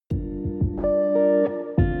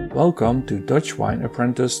Welcome to Dutch Wine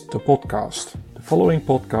Apprentice, the podcast. The following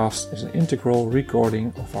podcast is an integral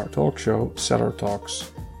recording of our talk show, Cellar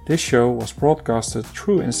Talks. This show was broadcasted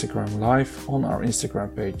through Instagram Live on our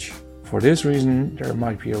Instagram page. For this reason, there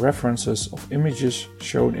might be references of images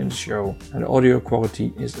shown in the show and the audio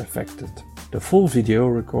quality is affected. The full video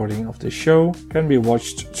recording of this show can be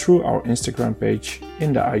watched through our Instagram page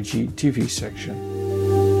in the IGTV section.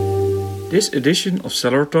 This edition of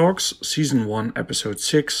Cellar Talks, Season 1, Episode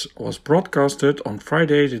 6, was broadcasted on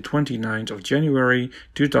Friday the 29th of January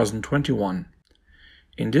 2021.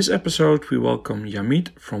 In this episode we welcome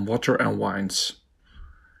Yamit from Water and Wines.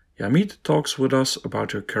 Yamit talks with us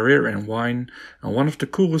about her career in wine and one of the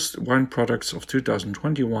coolest wine products of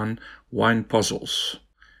 2021, wine puzzles.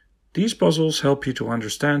 These puzzles help you to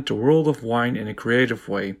understand the world of wine in a creative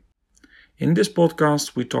way. In this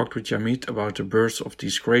podcast, we talked with Yamit about the birth of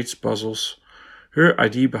these great puzzles, her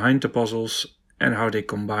idea behind the puzzles, and how they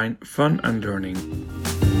combine fun and learning.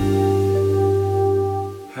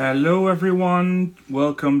 Hello everyone,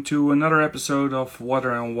 welcome to another episode of Water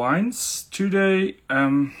and Wines. Today,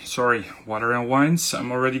 Water and Wines,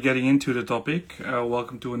 I'm already getting into the topic.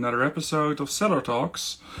 Welcome to another episode of Cellar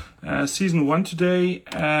Talks, Season 1 today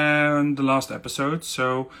and the last episode.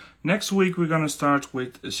 So next week we're going to start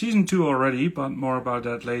with Season 2 already, but more about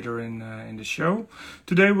that later in the show.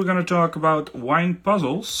 Today we're going to talk about wine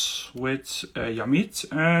puzzles with Yamit,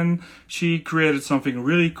 and she created something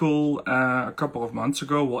really cool a couple of months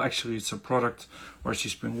ago. Well, actually it's a product where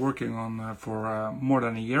she's been working on for more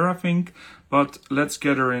than a year, I think. But let's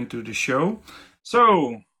get her into the show.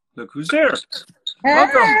 So, look who's there. Hey.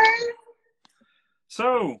 Welcome.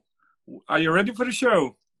 So, are you ready for the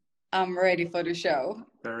show? I'm ready for the show.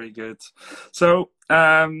 Very good. So,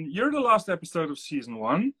 you're the last episode of Season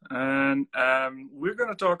 1, and we're going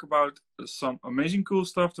to talk about some amazing cool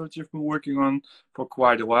stuff that you've been working on for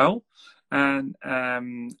quite a while. And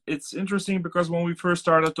it's interesting because when we first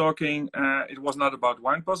started talking, it was not about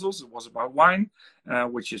wine puzzles, it was about wine,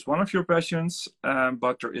 which is one of your passions,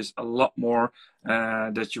 but there is a lot more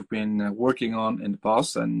that you've been working on in the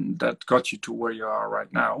past, and that got you to where you are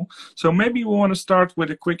right now. So maybe we want to start with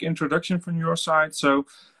a quick introduction from your side. So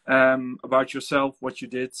about yourself, what you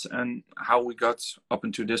did, and how we got up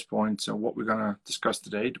into this point. So what we're going to discuss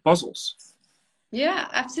today, the puzzles. Yeah,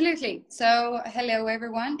 absolutely. So hello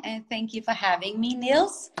everyone, and thank you for having me,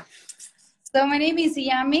 Niels. So my name is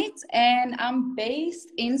Yamit, and I'm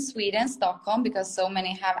based in Sweden, Stockholm, because so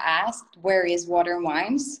many have asked, where is Water and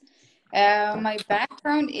Wines? My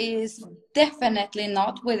background is definitely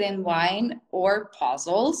not within wine or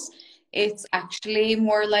puzzles. It's actually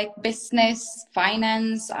more like business,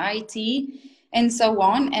 finance, IT, and so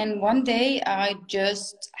on. And one day I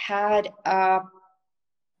just had a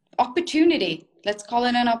opportunity, let's call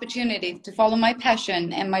it an opportunity, to follow my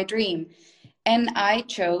passion and my dream. And I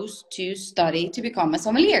chose to study to become a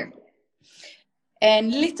sommelier.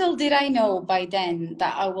 And little did I know by then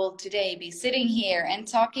that I will today be sitting here and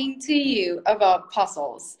talking to you about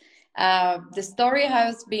puzzles. The story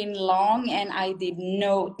has been long, and I did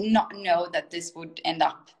not know that this would end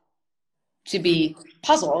up to be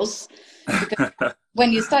puzzles. Because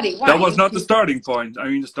when you study wine, that was not the starting point. I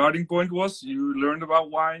mean, the starting point was you learned about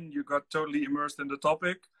wine, you got totally immersed in the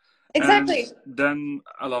topic. Exactly. And then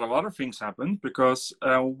a lot of other things happened, because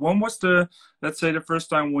when was let's say the first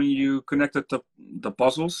time when you connected the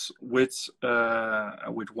puzzles with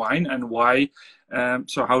wine, and why?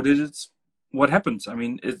 So how did it? What happened? I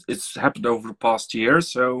mean, it's happened over the past year,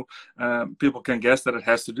 so people can guess that it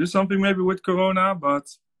has to do something maybe with Corona.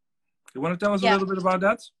 But you want to tell us a little bit about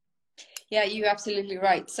that? Yeah, you're absolutely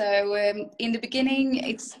right. So in the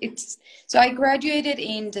beginning, so I graduated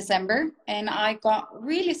in December, and I got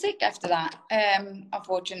really sick after that,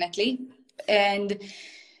 unfortunately. And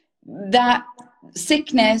that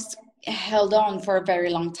sickness held on for a very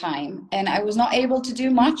long time, and I was not able to do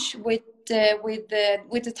much with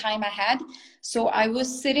the time I had. So I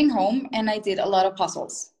was sitting home, and I did a lot of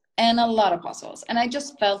puzzles. And I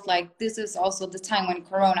just felt like this is also the time when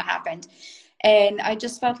Corona happened. And I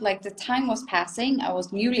just felt like the time was passing. I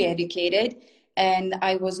was newly educated, and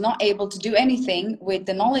I was not able to do anything with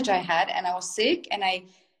the knowledge I had. And I was sick, and I,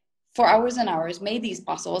 for hours and hours, made these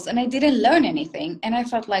puzzles, and I didn't learn anything. And I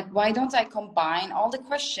felt like, why don't I combine all the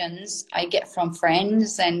questions I get from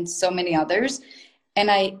friends and so many others,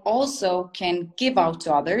 and I also can give out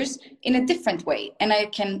to others in a different way, and I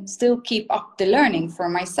can still keep up the learning for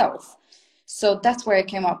myself. So that's where I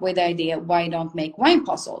came up with the idea, why don't make wine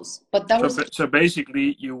puzzles? But that was... So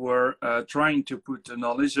basically you were trying to put the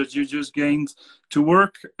knowledge that you just gained to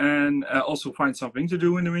work, and also find something to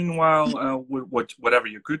do in the meanwhile, with whatever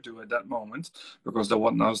you could do at that moment, because there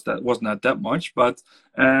was not that much. But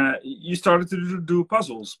you started to do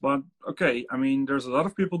puzzles. But okay, I mean, there's a lot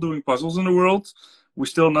of people doing puzzles in the world. We're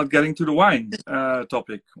still not getting to the wine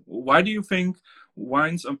topic. Why do you think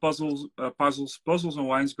wines and puzzles and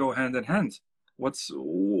wines go hand in hand?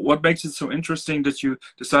 What makes it so interesting that you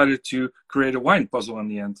decided to create a wine puzzle in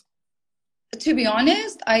the end? To be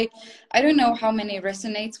honest, I don't know how many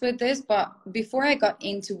resonates with this, but before I got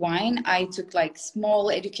into wine, I took like small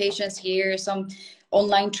educations here, some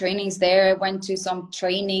online trainings there. I went to some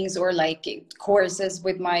trainings or like courses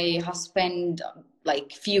with my husband,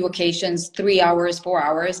 like few occasions, 3 hours, 4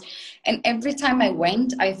 hours. And every time I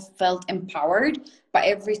went, I felt empowered. But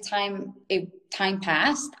every time time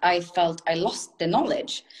passed, I felt I lost the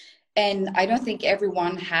knowledge. And I don't think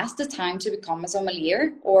everyone has the time to become a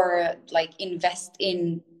sommelier or like invest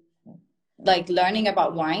in like learning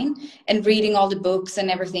about wine and reading all the books and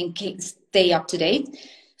everything, stay up to date.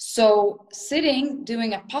 So sitting,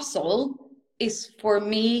 doing a puzzle is for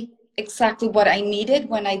me exactly what I needed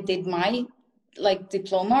when I did my like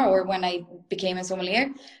diploma or when I became a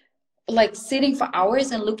sommelier. Like sitting for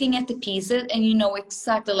hours and looking at the pieces, and you know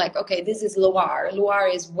exactly like, okay, this is Loire. Loire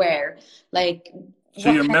is where, like.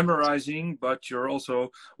 So you're memorizing, but you're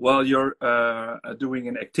also, while you're doing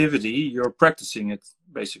an activity, you're practicing it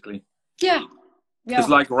basically. Yeah. Yeah. It's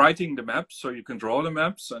like writing the maps, so you can draw the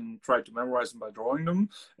maps and try to memorize them by drawing them.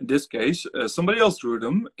 In this case, somebody else drew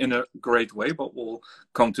them in a great way, but we'll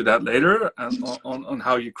come to that later, and on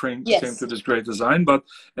how you came to this great design. But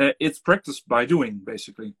it's practiced by doing,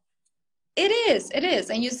 basically. It is,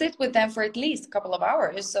 and you sit with them for at least a couple of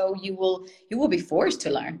hours, so you will be forced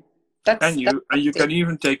to learn. And you can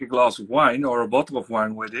even take a glass of wine or a bottle of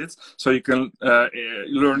wine with it, so you can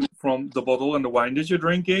learn from the bottle and the wine that you're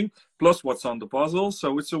drinking, plus what's on the puzzle.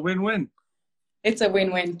 So it's a win-win. It's a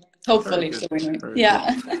win-win. Hopefully it's a win-win. Very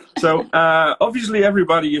yeah. Good. So obviously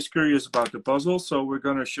everybody is curious about the puzzle, so we're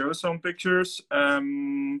going to show some pictures.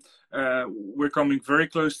 We're coming very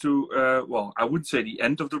close to, well, I wouldn't say the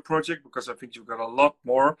end of the project, because I think you've got a lot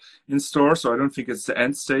more in store. So I don't think it's the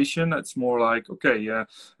end station. It's more like, okay,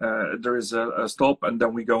 there is a stop and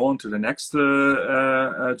then we go on to the next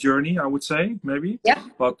journey, I would say, maybe. Yeah.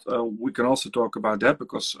 But we can also talk about that,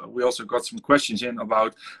 because we also got some questions in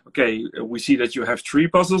about, okay, we see that you have 3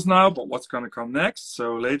 puzzles now, but what's going to come next?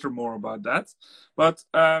 So later more about that. But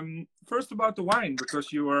first about the wine,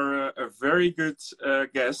 because you are a very good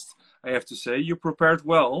guest, I have to say. You prepared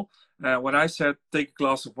well. When I said take a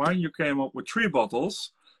glass of wine, you came up with 3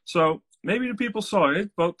 bottles. So maybe the people saw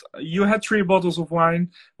it, but you had 3 bottles of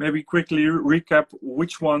wine. Maybe quickly recap,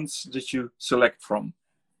 which ones did you select from?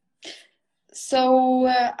 So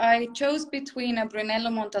I chose between a Brunello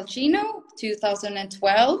Montalcino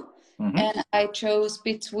 2012, and I chose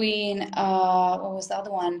between what was the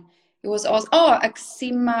other one? It was also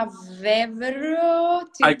Aximavero.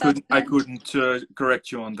 I couldn't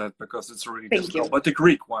correct you on that, because it's really difficult. But the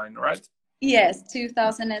Greek wine, right? Yes,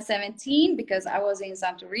 2017, because I was in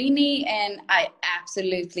Santorini and I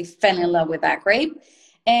absolutely fell in love with that grape.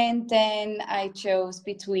 And then I chose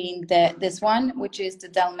between this one, which is the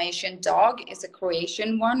Dalmatian dog. It's a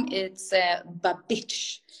Croatian one. It's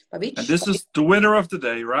Babic. And this is the winner of the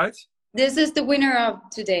day, right? This is the winner of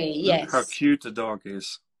today, yes. Look how cute the dog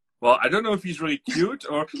is. Well, I don't know if he's really cute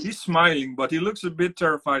or he's smiling, but he looks a bit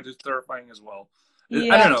terrified. It's terrifying as well.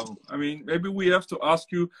 Yeah. I don't know. I mean, maybe we have to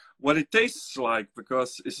ask you what it tastes like,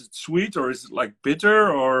 because is it sweet or is it like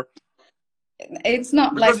bitter, or? It's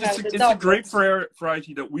not because like it's a grape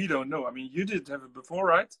variety that we don't know. I mean, you did have it before,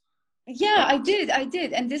 right? Yeah, I did.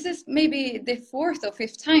 And this is maybe the 4th or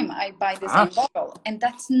 5th time I buy the same bottle. And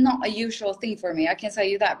that's not a usual thing for me. I can tell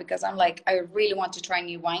you that, because I'm like, I really want to try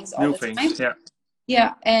new wines all the time. Yeah.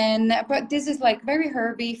 Yeah, but this is like very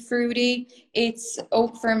herby, fruity. It's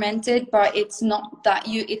oak fermented, but it's not that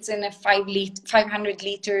it's in a 500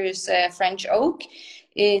 liters French oak.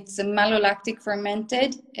 It's malolactic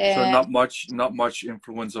fermented. So not much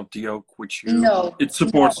influence of the oak, which it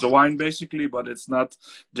supports the wine basically, but it's not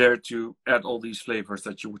there to add all these flavors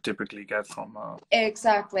that you would typically get from.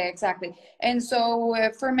 Exactly. And so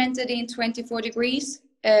fermented in 24 degrees,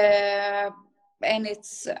 and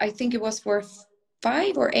I think it was for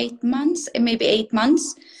 5 or 8 months, maybe 8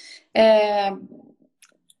 months. And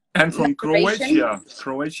from Croatia.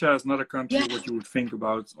 Croatia is not a country what you would think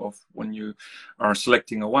about of when you are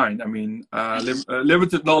selecting a wine. I mean,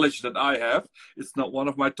 limited knowledge that I have, it's not one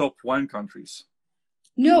of my top wine countries.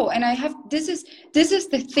 No, and this is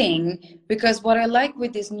the thing, because what I like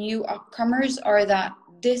with these new upcomers are that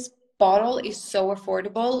this bottle is so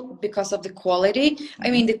affordable because of the quality. I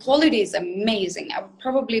mean, the quality is amazing. I would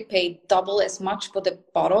probably pay double as much for the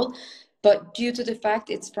bottle, but due to the fact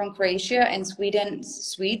it's from Croatia and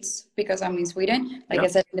Swedes, because I'm in Sweden, like Yeah. I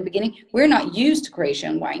said in the beginning, we're not used to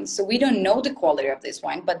Croatian wine, so we don't know the quality of this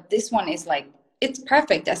wine. But this one is like, it's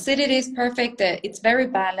perfect. Acidity is perfect. It's very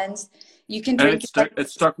balanced. You can And drink it. it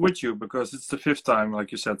stuck with you because it's the fifth time,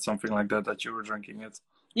 like you said, something like that, that you were drinking it.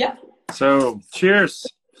 Yeah. So, cheers.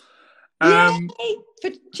 Yay!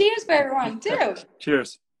 But cheers for everyone too.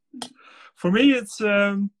 Cheers. For me, it's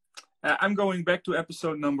I'm going back to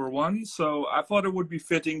episode number 1, so I thought it would be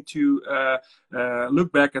fitting to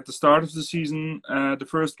look back at the start of the season. The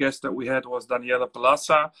first guest that we had was Daniele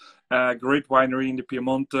Palazza, great winery in the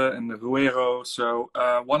Piemonte and the Ruero. So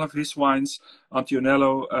one of his wines,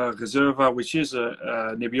 Antionello Reserva, which is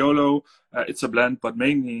a Nebbiolo. It's a blend, but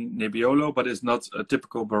mainly Nebbiolo, but it's not a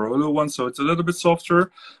typical Barolo one, so it's a little bit softer.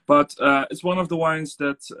 But it's one of the wines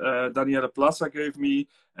that Daniele Palazza gave me.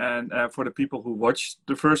 And for the people who watched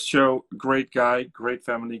the first show, great guy, great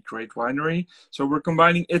family, great winery. So we're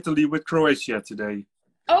combining Italy with Croatia today.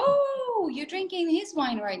 Oh, you're drinking his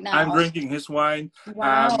wine right now. I'm drinking his wine.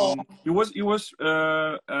 Wow. He was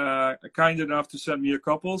kind enough to send me a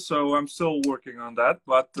couple, so I'm still working on that.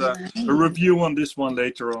 But a review on this one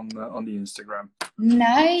later on the Instagram.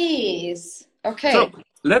 Nice. Okay. So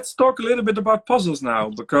let's talk a little bit about puzzles now,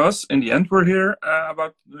 because in the end we're here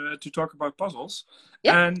to talk about puzzles.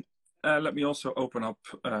 Yep. And let me also open up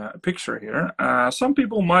a picture here. Some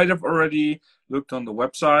people might have already looked on the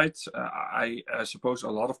website. I suppose a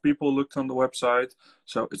lot of people looked on the website,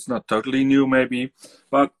 so it's not totally new maybe.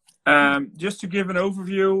 But just to give an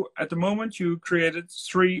overview, at the moment you created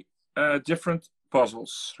 3 different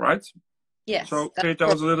puzzles, right? Yes. So can you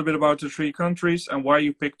tell us a little bit about the 3 countries and why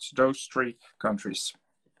you picked those 3 countries?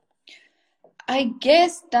 I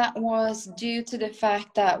guess that was due to the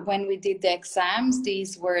fact that when we did the exams,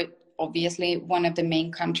 these were obviously one of the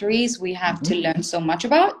main countries we have to learn so much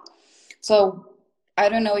about. So I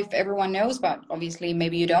don't know if everyone knows, but obviously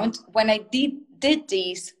maybe you don't. When I did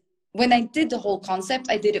the whole concept,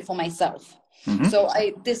 I did it for myself. So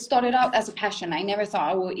this started out as a passion. I never thought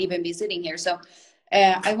I would even be sitting here. So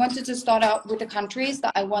I wanted to start out with the countries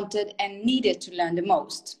that I wanted and needed to learn the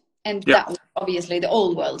most. And that was obviously the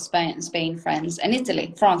old world, Spain, France, and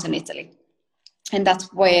Italy. And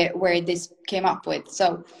that's where this came up with.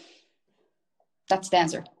 So that's the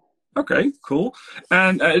answer. Okay, cool.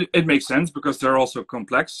 And it makes sense because they're also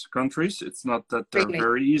complex countries. It's not that they're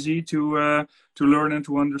very easy to learn and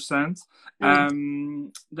to understand.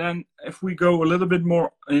 Then if we go a little bit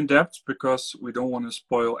more in depth, because we don't want to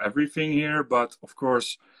spoil everything here, but of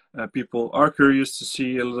course people are curious to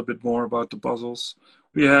see a little bit more about the puzzles.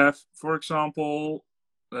 We have, for example,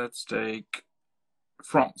 let's take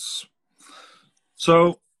France.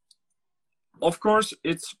 So, of course,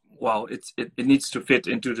 it needs to fit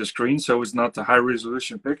into the screen, so it's not a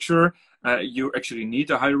high-resolution picture. You actually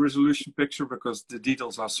need a high-resolution picture because the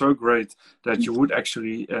details are so great that you would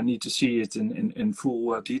actually need to see it in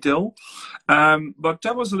full detail. But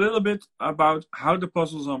tell us a little bit about how the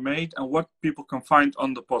puzzles are made and what people can find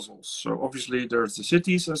on the puzzles. So obviously there's the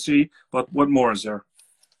cities I see, but what more is there?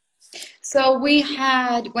 So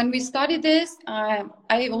when we started this,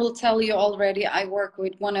 I will tell you already, I work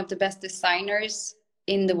with one of the best designers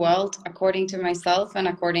in the world, according to myself and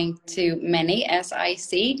according to many, as I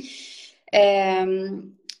see.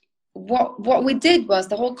 What we did was,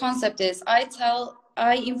 the whole concept is, I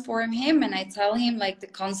inform him and I tell him, like, the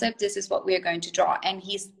concept, this is what we are going to draw, and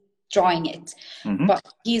he's drawing it. But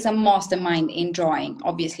he's a mastermind in drawing,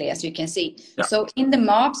 obviously, as you can see. So in the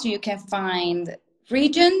maps you can find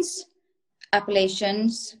regions,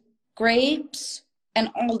 appellations, grapes, and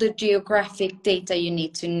all the geographic data you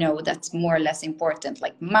need to know that's more or less important,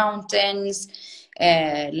 like mountains,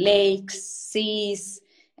 lakes, seas,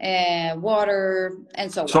 water, and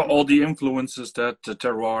so on. So all the influences that the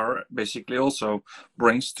terroir basically also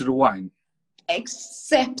brings to the wine.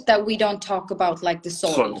 Except that we don't talk about like the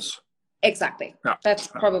soils. Exactly. That's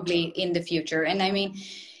probably in the future. And I mean,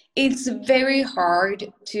 it's very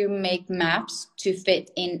hard to make maps to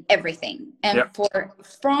fit in everything. And for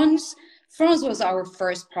France was our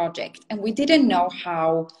first project, and we didn't know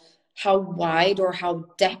how wide or how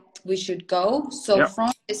depth we should go. So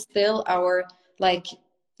France is still our, like,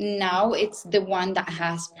 now it's the one that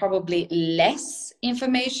has probably less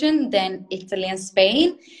information than Italy and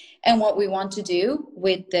Spain. And what we want to do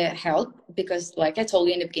with the help, because like I told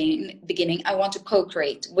you in the beginning, I want to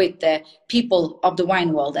co-create with the people of the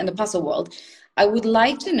wine world and the puzzle world. I would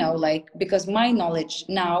like to know, like, because my knowledge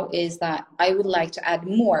now is that I would like to add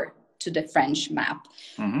more to the French map.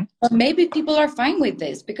 But maybe people are fine with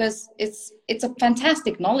this because it's a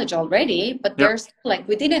fantastic knowledge already, but there's like,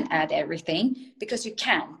 we didn't add everything because you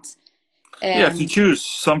can't. If you choose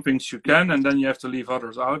some things you can, and then you have to leave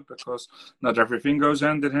others out because not everything goes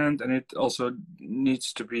hand in hand, and it also needs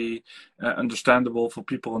to be understandable for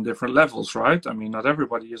people on different levels, right? I mean, not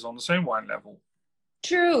everybody is on the same wine level.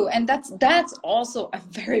 True, and that's also a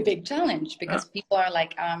very big challenge because people are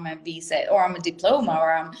like, I'm a VZ or I'm a diploma or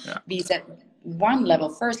I'm VZ1 level,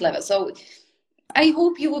 first level. So I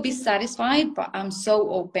hope you will be satisfied, but I'm so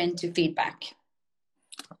open to feedback.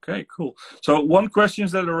 Okay, cool. So one question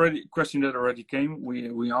that already came,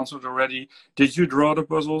 we answered already. Did you draw the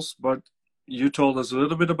puzzles? But you told us a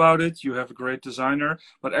little bit about it. You have a great designer,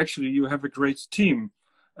 but actually you have a great team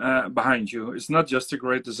behind you. It's not just a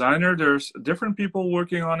great designer. There's different people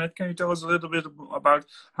working on it. Can you tell us a little bit about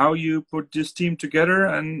how you put this team together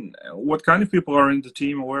and what kind of people are in the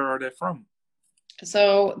team? Where are they from? So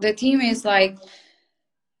the team is like,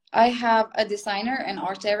 I have a designer and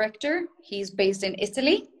art director. He's based in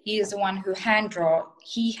Italy. He is the one who hand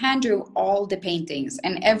drew all the paintings,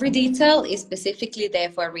 and every detail is specifically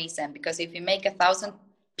there for a reason, because if you make 1,000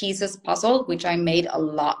 pieces puzzle, which I made a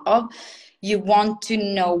lot of, you want to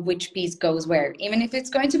know which piece goes where, even if it's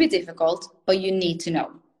going to be difficult, but you need to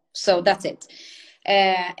know. So that's it.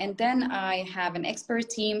 And then I have an expert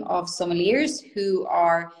team of sommeliers who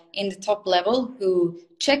are in the top level, who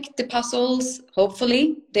check the puzzles.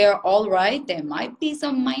 Hopefully they're all right. There might be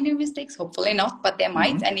some minor mistakes, hopefully not, but there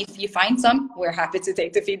might. And if you find some, we're happy to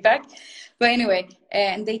take the feedback. But anyway,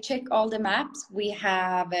 and they check all the maps. We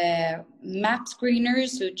have map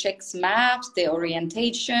screeners who checks maps, the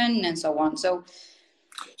orientation, and so on.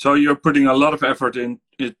 So you're putting a lot of effort in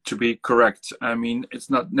it to be correct. I mean, it's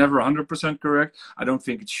never 100% correct. I don't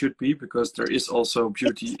think it should be, because there is also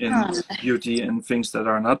beauty in things that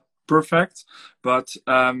are not perfect. But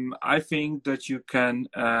I think that you can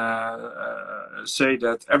say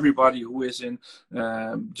that everybody who is in,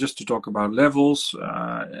 just to talk about levels,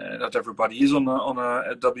 not everybody is on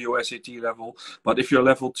a WSET level, but if you're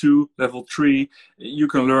level 2, level 3, you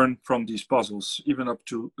can learn from these puzzles, even up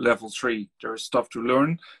to level 3. There's stuff to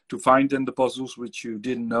learn, to find in the puzzles which you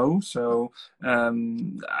didn't know. So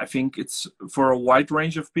I think it's, for a wide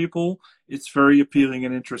range of people, it's very appealing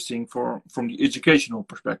and interesting from the educational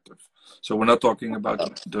perspective. So we're not talking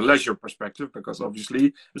about the leisure perspective, because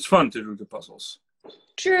obviously it's fun to do the puzzles.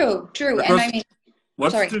 True. Because and I mean,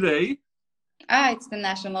 what's today? It's the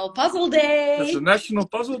National Puzzle Day. It's the National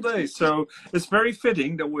Puzzle Day. So it's very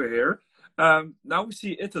fitting that we're here. Now we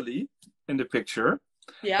see Italy in the picture.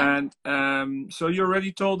 Yeah. And so you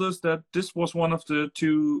already told us that this was one of the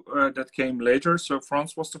two that came later. So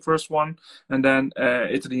France was the first one, and then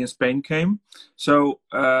Italy and Spain came. So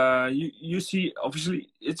you see, obviously,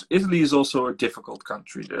 Italy is also a difficult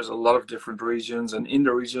country. There's a lot of different regions, and in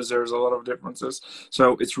the regions there's a lot of differences.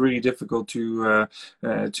 So it's really difficult to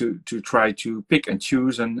try to pick and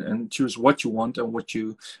choose and choose what you want and what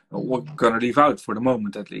you're gonna leave out for the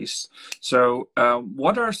moment, at least. So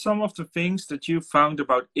what are some of the things that you found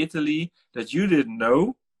about Italy that you didn't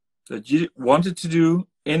know, that you wanted to do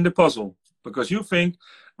in the puzzle, because you think,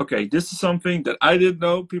 okay, this is something that I didn't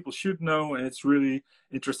know, people should know, and it's really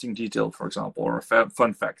interesting detail, for example, or a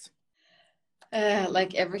fun fact?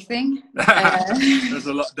 Like everything. There's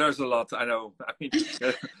a lot. I know. I mean,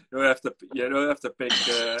 you don't have to pick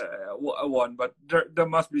one, but there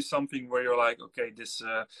must be something where you're like, okay,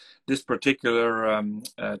 this particular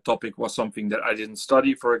topic was something that I didn't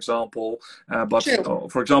study, for example. But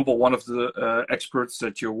for example, one of the experts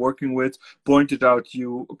that you're working with pointed out,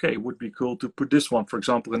 it would be cool to put this one, for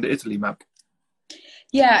example, in the Italy map.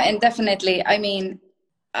 Yeah, and definitely. I mean,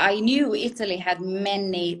 I knew Italy had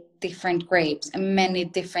many different grapes and many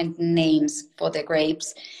different names for the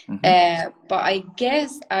grapes. But I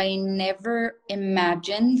guess I never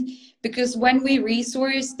imagined, because when we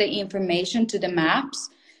resource the information to the maps,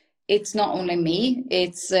 it's not only me,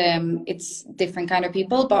 it's different kind of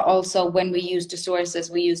people, but also when we use the sources,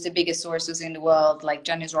 we use the biggest sources in the world, like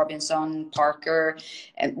Janice Robinson, Parker,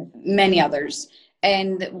 and many others.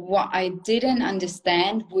 And what I didn't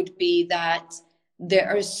understand would be that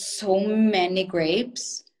there are so many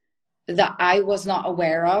grapes that I was not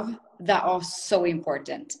aware of that are so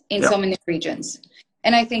important in so many regions.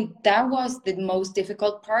 And I think that was the most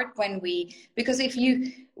difficult part because if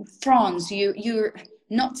France, you're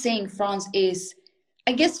not saying France is,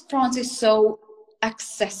 I guess France is so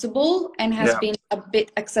accessible and has been a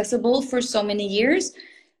bit accessible for so many years.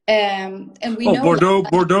 And we know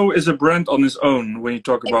Bordeaux is a brand on its own when you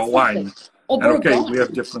talk about wine. Or And okay, Bourgogne. we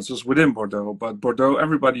have differences within Bordeaux, but Bordeaux,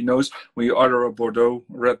 everybody knows when you order a Bordeaux,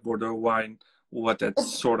 red Bordeaux wine, what that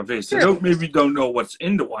sort of is. They maybe don't know what's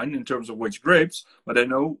in the wine in terms of which grapes, but they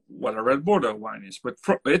know what a red Bordeaux wine is. But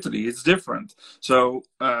for Italy, it's different. So,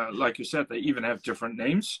 like you said, they even have different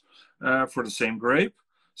names for the same grape.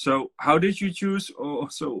 So how did you choose, or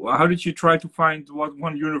so how did you try to find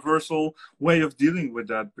one universal way of dealing with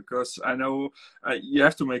that? Because I know you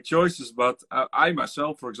have to make choices, but I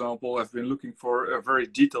myself, for example, have been looking for a very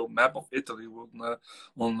detailed map of Italy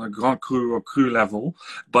on a Grand Cru or Cru level,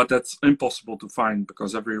 but that's impossible to find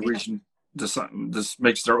because every region this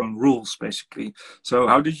makes their own rules, basically. So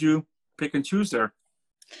how did you pick and choose there?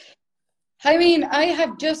 I mean,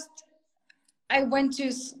 I went to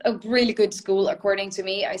a really good school, according to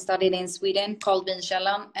me. I studied in Sweden, called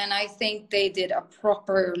Vinkällan, and I think they did a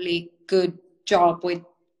properly good job with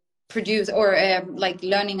like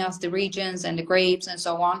learning us the regions and the grapes and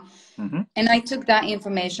so on. Mm-hmm. And I took that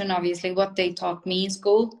information, obviously, what they taught me in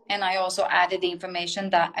school, and I also added the information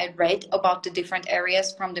that I read about the different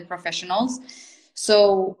areas from the professionals.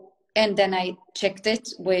 So, and then I checked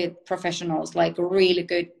it with professionals, like really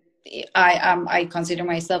good. I consider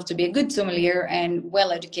myself to be a good sommelier and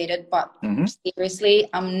well educated, but seriously,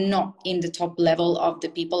 I'm not in the top level of the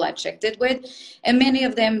people I've checked it with. And many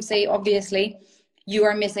of them say, obviously, you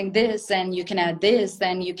are missing this and you can add this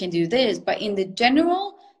and you can do this. But in the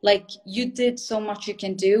general, like you did so much you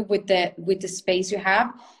can do with the space you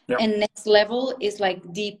have. Yep. And next level is like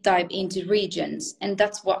deep dive into regions. And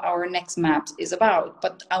that's what our next map is about.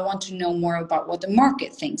 But I want to know more about what the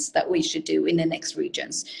market thinks that we should do in the next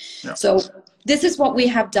regions. Yep. So this is what we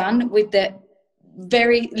have done with the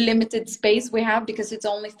very limited space we have, because it's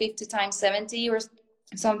only 50 times 70 or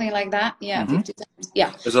something like that. Yeah, 50 times.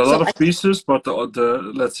 Yeah. There's a lot of pieces, but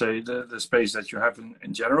the let's say the space that you have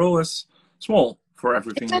in general is small for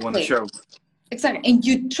everything you want to show. Exactly. And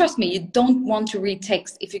you trust me, you don't want to read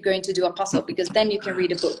text if you're going to do a puzzle, because then you can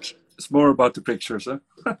read a book. It's more about the pictures,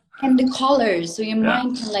 huh? And the colors, so your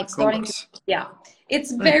mind can like starting to,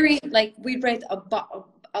 it's very like we read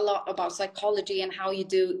a lot about psychology and how you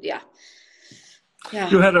do.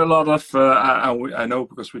 You had a lot of I know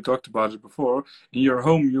because we talked about it before. In your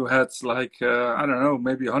home you had like I don't know,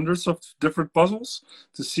 maybe hundreds of different puzzles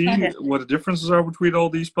to see what the differences are between all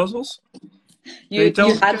these puzzles. You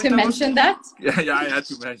had to mention that? Yeah, I had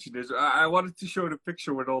to mention this. I wanted to show the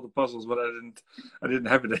picture with all the puzzles, but I didn't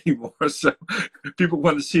have it anymore. So people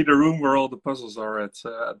want to see the room where all the puzzles are at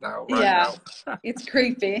now. Right now. It's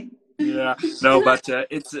creepy. Yeah, no, but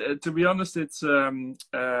it's to be honest, it's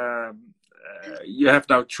you have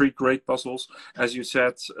now 3 great puzzles, as you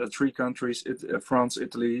said, 3 countries: France,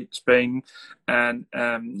 Italy, Spain, and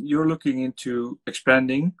you're looking into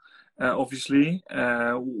expanding. Obviously,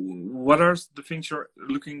 what are the things you're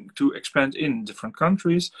looking to expand in different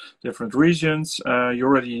countries, different regions? You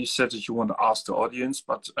already said that you want to ask the audience,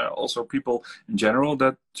 but also people in general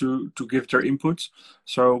that to give their input.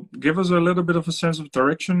 So give us a little bit of a sense of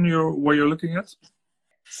direction where you're looking at.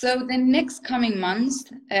 So the next coming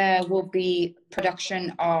months will be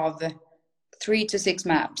production of 3 to 6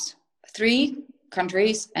 maps, 3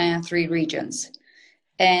 countries and 3 regions.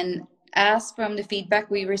 And as from the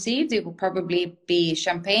feedback we received, it will probably be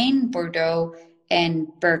Champagne, Bordeaux, and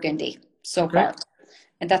Burgundy so far.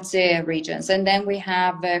 And that's the regions. And then we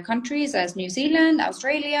have countries as New Zealand,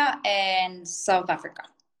 Australia, and South Africa.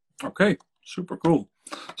 Okay, super cool.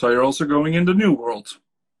 So you're also going in the new world.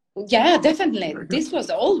 Yeah, definitely. This was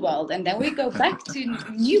old world, and then we go back to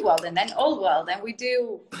new world, and then old world, and we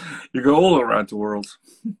do... You go all around the world.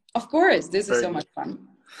 Of course, this is so much fun.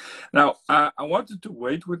 Now, I wanted to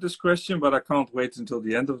wait with this question, but I can't wait until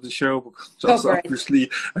the end of the show, because obviously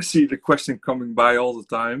I see the question coming by all the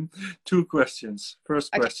time. 2 questions.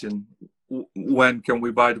 First question, when can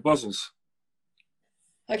we buy the puzzles?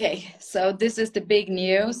 Okay, so this is the big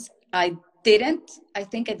news. I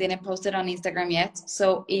think I didn't post it on Instagram yet.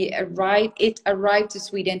 So it arrived to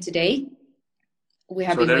Sweden today.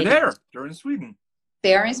 So they're there. They're in Sweden.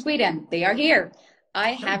 They are in Sweden. They are here.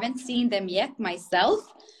 I haven't seen them yet myself,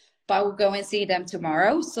 but I will go and see them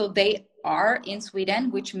tomorrow. So they are in Sweden,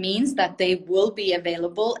 which means that they will be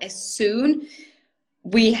available as soon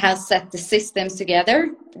we have set the systems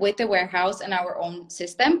together with the warehouse and our own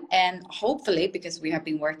system. And hopefully, because we have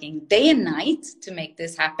been working day and night to make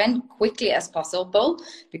this happen quickly as possible,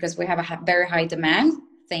 because we have a very high demand.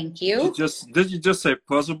 Thank you. Did you just say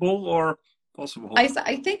possible or possible?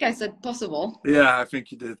 I think I said possible. Yeah, I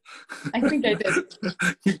think you did. I think I did.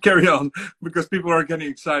 You carry on, because people are getting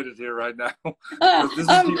excited here right now. This is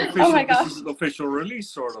this is an official release,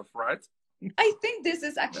 sort of, right? I think this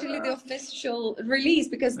is actually the official release,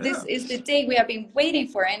 because Yeah. this is the day we have been waiting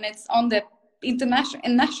for, and it's on the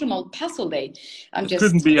National Puzzle Day. It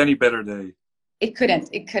couldn't be any better day. It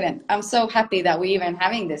couldn't. I'm so happy that we're even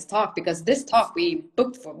having this talk, because this talk we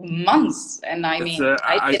booked for months. And I mean,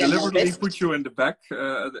 I didn't know deliberately this. put you in the back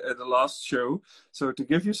at the last show, so to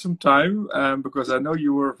give you some time, because I know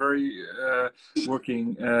you were very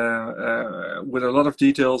working with a lot of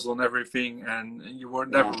details on everything, and you were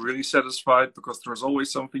never really satisfied because there's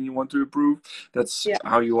always something you want to improve. That's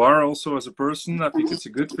how you are also as a person. I think it's a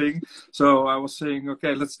good thing. So I was saying,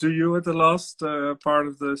 okay, let's do you at the last part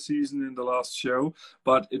of the season in the last show.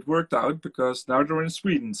 But it worked out because now they're in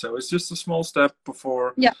Sweden, so it's just a small step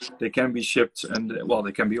before they can be shipped, and well,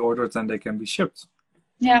 they can be ordered and they can be shipped.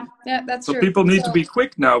 Yeah, that's true. So people need to be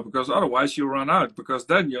quick now, because otherwise you run out, because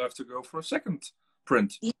then you have to go for a second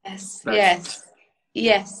print. Yes,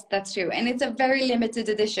 that's true. And it's a very limited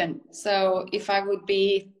edition. So if I would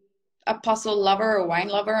be a puzzle lover or wine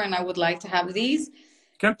lover and I would like to have these,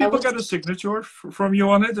 can people get a signature from you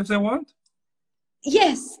on it if they want?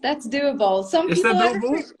 Yes, that's doable. Some Is people that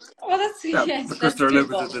doable? Well, that's yes, because that's they're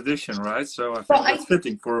doable. limited edition, right? So I think that's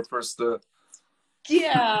fitting for a first.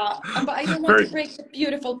 Yeah, but I don't want to break the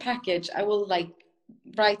beautiful package. I will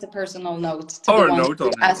write a personal note to or the a ones note who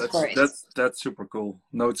on ask it. for it. That's super cool.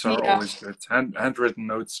 Notes are always good. Handwritten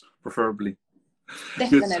notes, preferably.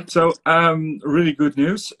 Definitely. Good. So, really good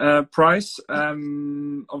news. Price,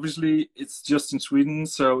 obviously, it's just in Sweden,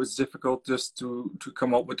 so it's difficult just to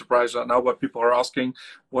come up with the price right now. But people are asking,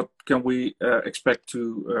 what can we expect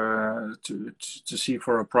to see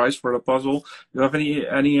for a price for the puzzle? Do you have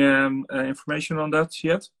any information on that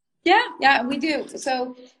yet? Yeah, we do.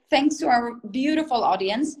 So, thanks to our beautiful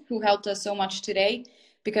audience who helped us so much today,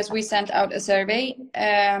 because we sent out a survey,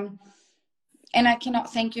 and I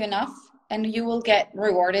cannot thank you enough. And you will get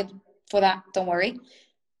rewarded for that. Don't worry.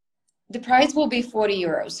 The price will be 40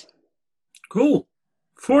 euros. Cool.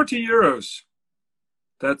 40 euros.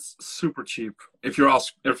 That's super cheap. If you're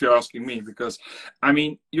asking me, because I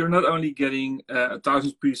mean, you're not only getting a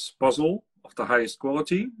 1,000-piece puzzle of the highest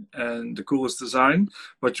quality and the coolest design,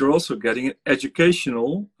 but you're also getting an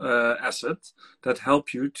educational asset that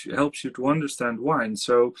helps you to understand wine.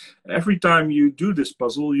 So every time you do this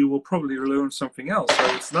puzzle, you will probably learn something else.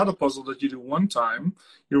 So it's not a puzzle that you do one time.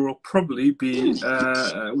 You will probably be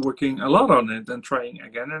working a lot on it and trying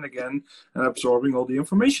again and again and absorbing all the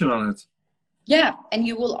information on it. Yeah, and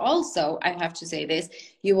you will also, I have to say this,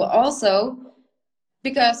 you will also,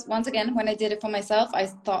 because once again, when I did it for myself, I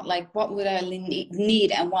thought what would I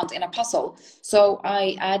need and want in a puzzle? So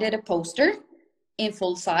I added a poster in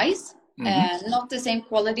full size, and not the same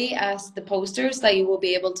quality as the posters that you will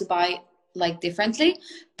be able to buy differently.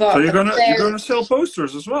 But so you're gonna sell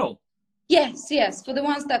posters as well? Yes. For the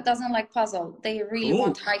ones that doesn't like puzzle, they really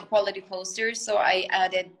want high quality posters. So I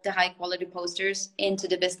added the high quality posters into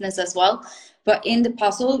the business as well. But in the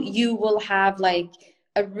puzzle, you will have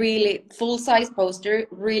a really full size poster,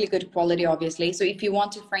 really good quality, obviously. So if you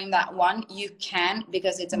want to frame that one, you can,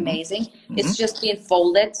 because it's amazing. It's just being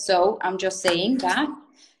folded. So I'm just saying that.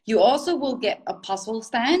 You also will get a puzzle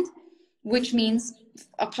stand, which means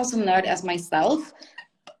a puzzle nerd as myself.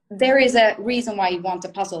 There is a reason why you want a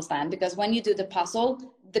puzzle stand, because when you do the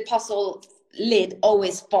puzzle lid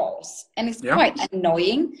always falls, and it's quite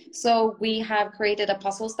annoying. So we have created a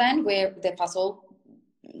puzzle stand where the puzzle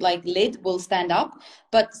lid will stand up.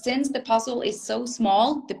 But since the puzzle is so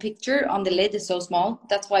small, the picture on the lid is so small,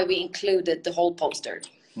 that's why we included the whole poster.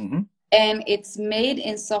 And it's made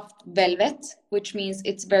in soft velvet, which means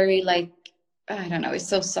it's very I don't know, it's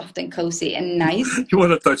so soft and cozy and nice. You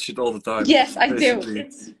want to touch it all the time. Yes, I do.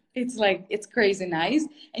 It's crazy nice.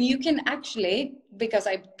 And you can actually, because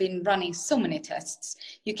I've been running so many tests,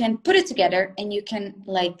 you can put it together and you can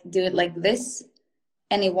do it like this,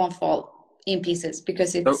 and it won't fall in pieces,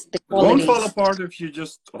 because it's the quality. It won't fall apart if you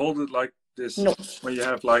just hold it like this. No. When you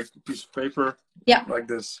have a piece of paper like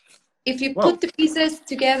this. If you put the pieces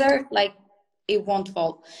together, it won't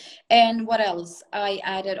fall. And what else? I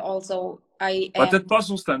added also... But that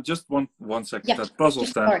puzzle stand, just one second, that puzzle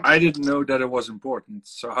stand, I didn't know that it was important.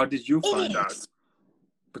 So how did you find out?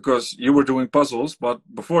 Because you were doing puzzles, but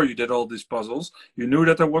before you did all these puzzles, you knew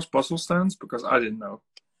that there was puzzle stands? Because I didn't know.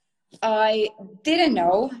 I didn't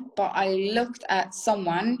know, but I looked at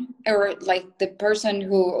someone, or the person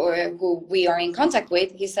who we are in contact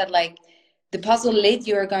with. He said the puzzle lid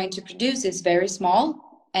you are going to produce is very small.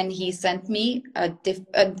 And he sent me a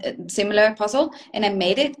similar puzzle, and I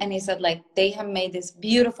made it. And he said they have made this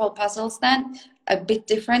beautiful puzzle stand, a bit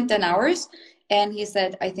different than ours. And he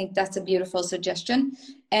said, I think that's a beautiful suggestion.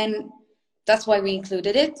 And that's why we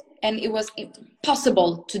included it. and it was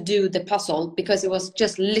impossible to do the puzzle because it was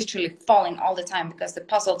just literally falling all the time, because the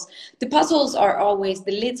puzzles are always,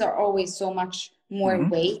 the lids are always so much more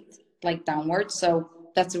weight, like downwards. So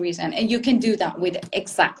that's the reason. And you can do that with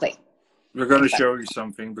exactly. We're going to show you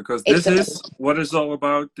something, because this is what it's all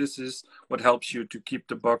about. This is what helps you to keep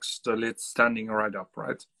the lid standing right up,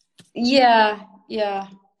 right? Yeah.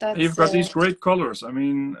 You've got these great colors. I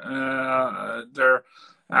mean, they're,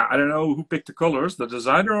 I don't know who picked the colors, the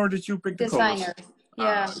designer, or did you pick the colors?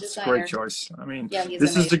 Yeah, it's a great choice. I mean, yeah,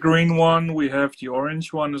 this is the green one. We have the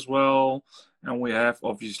orange one as well. And we have,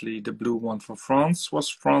 obviously, the blue one for France. Was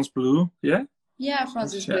France blue? Yeah? Yeah,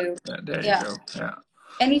 France is blue. Yeah, there you go. Yeah.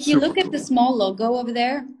 And if you look at the small logo over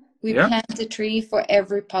there, we plant a tree for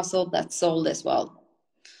every puzzle that's sold as well.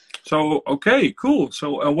 So, okay, cool.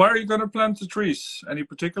 So, where are you going to plant the trees? Any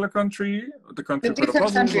particular country? The country for the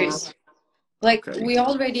puzzles? Countries. Like, we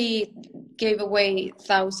already gave away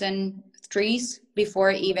 1,000 trees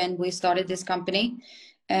before even we started this company.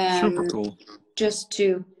 Super cool. Just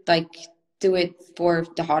to, like, do it for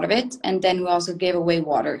the heart of it. And then we also gave away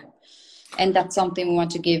water. And that's something we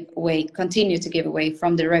want to give away, continue to give away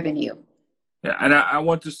from the revenue. Yeah, and I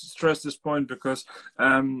want to stress this point, because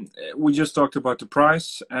we just talked about the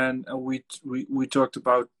price, and we talked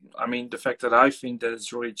about, I mean, the fact that I think that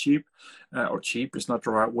it's really cheap, or cheap is not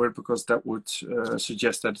the right word, because that would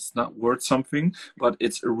suggest that it's not worth something, but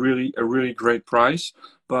it's a really great price.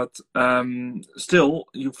 But still,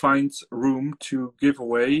 you find room to give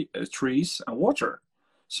away trees and water.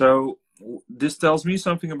 So this tells me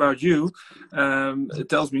something about you. It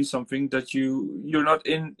tells me something that you're not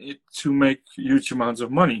in it to make huge amounts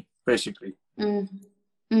of money, basically.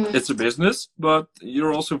 It's a business, but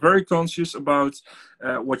you're also very conscious about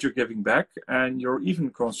what you're giving back, and you're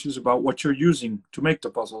even conscious about what you're using to make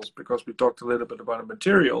the puzzles, because we talked a little bit about the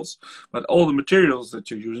materials, but all the materials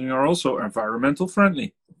that you're using are also environmental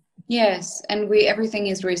friendly. Yes, and everything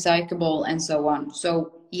is recyclable and so on.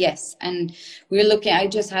 So yes, and we're looking, I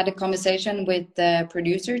just had a conversation with the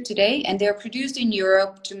producer today, and they're produced in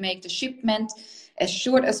Europe to make the shipment as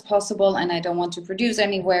short as possible, and I don't want to produce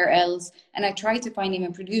anywhere else. And I try to find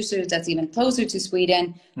even producers that's even closer to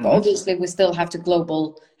Sweden, but obviously we still have to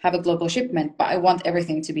have a global shipment, but I want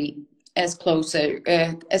everything to be as closest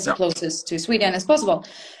to Sweden as possible.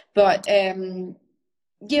 But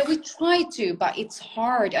yeah, we try to, but it's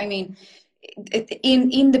hard. I mean,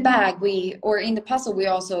 in the bag in the puzzle we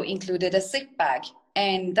also included a zip bag,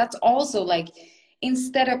 and that's also like,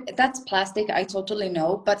 that's plastic, I totally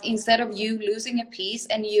know, but instead of you losing a piece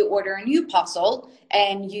and you order a new puzzle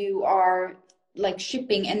and you are like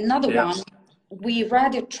shipping another one, we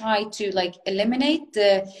rather try to like eliminate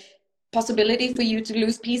the possibility for you to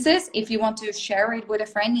lose pieces if you want to share it with a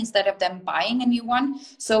friend instead of them buying a new one.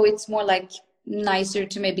 So it's more like nicer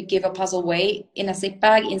to maybe give a puzzle away in a zip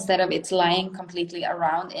bag instead of it's lying completely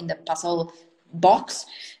around in the puzzle box.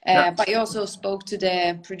 But I also spoke to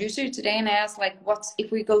the producer today, and I asked, like, what's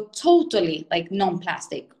if we go totally like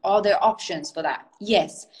non-plastic? Are there options for that?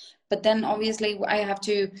 Yes, but then obviously I have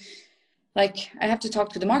to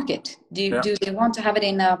talk to the market. Do they want to have it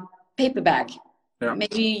in a paper bag?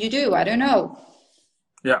 Maybe you do, I don't know.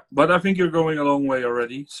 Yeah, but I think you're going a long way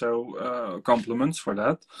already, so compliments for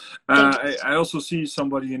that. I also see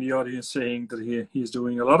somebody in the audience saying that he's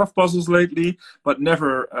doing a lot of puzzles lately, but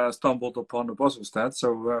never stumbled upon a puzzle stand.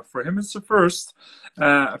 So for him, it's the first.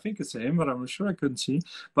 I think it's him, but I'm not sure, I couldn't see.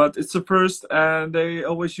 But it's the first, and they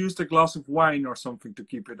always used a glass of wine or something to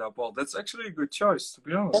keep it up. Well, that's actually a good choice, to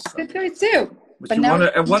be honest. That's a good choice too. But you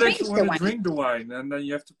want to, what if you want to drink the wine, and then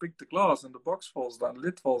you have to pick the glass, and the box falls down, the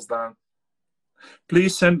lid falls down.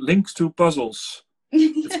 Please send links to puzzles.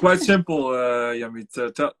 It's quite simple, Yamit.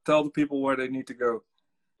 Tell the people where they need to go.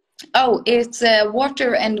 Oh, it's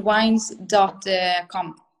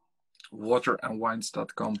waterandwines.com.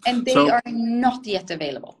 Waterandwines.com. And they are not yet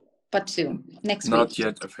available, but soon, next week. Not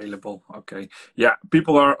yet available. Okay. Yeah,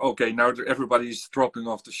 people are okay. Now everybody's dropping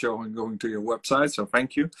off the show and going to your website. So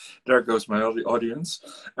thank you. There goes my audience.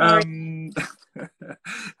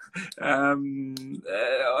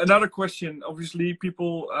 Another question. Obviously,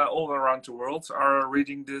 people all around the world are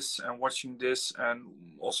reading this and watching this, and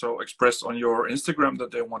also expressed on your Instagram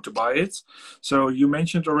that they want to buy it. So you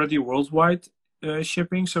mentioned already worldwide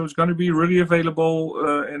shipping. So it's going to be really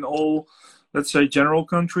available in all, let's say, general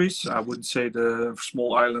countries. I wouldn't say the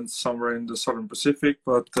small islands somewhere in the Southern Pacific,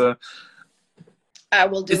 but I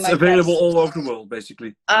will do. It's available all over the world,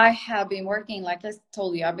 basically. I have been working, like I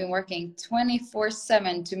told you, I've been working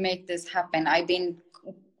 24/7 to make this happen.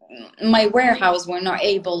 My warehouse were not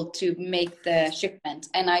able to make the shipment,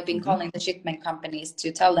 and I've been calling the shipment companies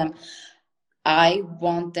to tell them, I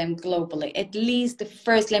want them globally, at least the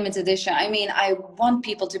first limited edition. I mean, I want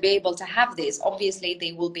people to be able to have this. Obviously,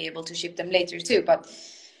 they will be able to ship them later too, but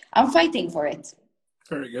I'm fighting for it.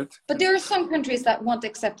 Very good. But there are some countries that won't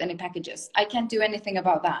accept any packages. I can't do anything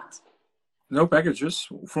about that. No packages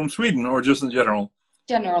from Sweden or just in general?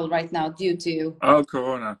 General right now due to... Oh,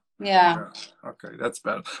 Corona. Yeah. Okay, that's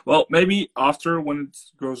bad. Well, maybe after, when it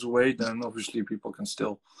goes away, then obviously people can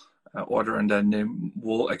still order, and then they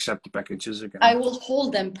will accept the packages again. I will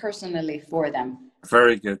hold them personally for them.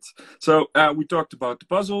 Very good. So we talked about the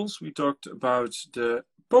puzzles. We talked about the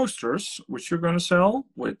posters, which you're going to sell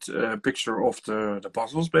with a picture of the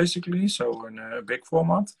puzzles, basically. So in a big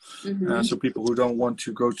format. So people who don't want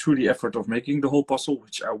to go through the effort of making the whole puzzle,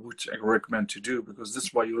 which I would recommend to do, because this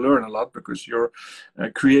is why you learn a lot, because you're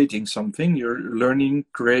creating something, you're learning,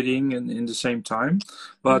 creating in the same time.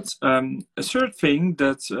 But a third thing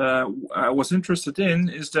that I was interested in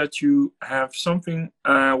is that you have something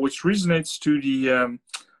which resonates to the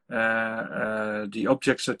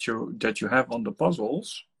objects that you have on the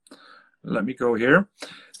puzzles. Let me go here.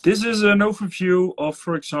 This is an overview of,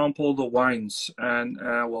 for example, the wines, and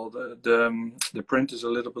well, the print is a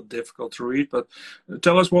little bit difficult to read, but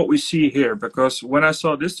tell us what we see here, because when I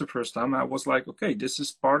saw this the first time, I was like, okay, this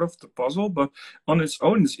is part of the puzzle, but on its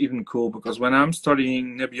own it's even cool, because when I'm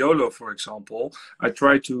studying Nebbiolo, for example, I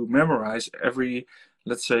try to memorize every,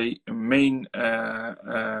 let's say, main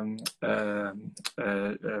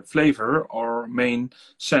flavor or main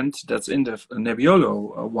scent that's in the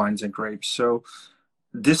Nebbiolo wines and grapes. So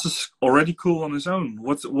this is already cool on its own.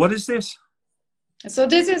 What is this? So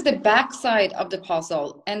this is the back side of the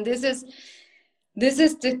puzzle, and this is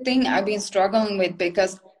the thing I've been struggling with,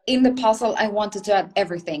 because in the puzzle I wanted to add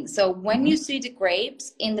everything. So when you see the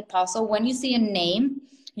grapes in the puzzle, when you see a name,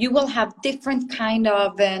 you will have different kind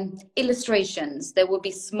of illustrations. There will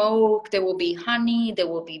be smoke, there will be honey, there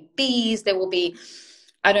will be bees, there will be,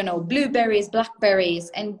 I don't know, blueberries, blackberries,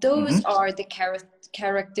 and those are the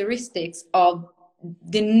characteristics of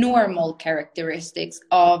the normal characteristics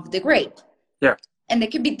of the grape. Yeah. And they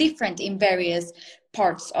can be different in various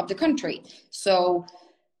parts of the country. So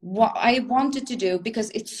what I wanted to do,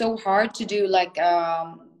 because it's so hard to do, like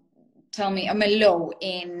tell me a Merlot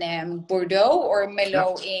in Bordeaux or a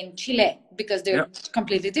Merlot in Chile, because they're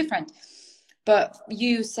completely different. But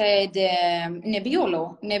you said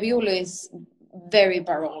Nebbiolo. Nebbiolo is very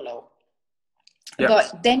Barolo. Yes.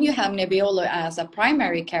 But then you have Nebbiolo as a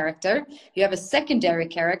primary character, you have a secondary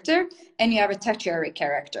character, and you have a tertiary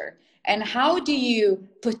character. And how do you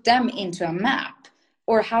put them into a map?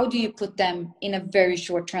 Or how do you put them in a very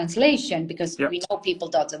short translation? Because we know people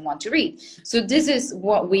doesn't want to read. So this is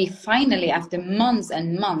what we finally, after months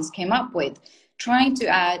and months, came up with, trying to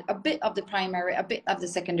add a bit of the primary, a bit of the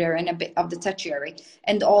secondary, and a bit of the tertiary,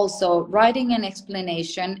 and also writing an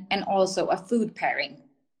explanation, and also a food pairing.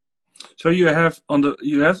 So you have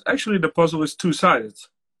actually, the puzzle is two-sided.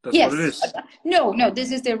 That's what it is. No,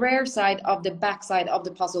 this is the rear side of the back side of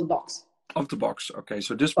the puzzle box. Of the box. Okay,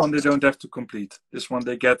 so this one they don't have to complete. This one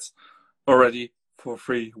they get already for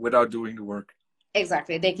free without doing the work.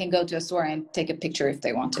 Exactly. They can go to a store and take a picture if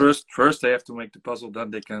they want to. First they have to make the puzzle,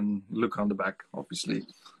 then they can look on the back, obviously.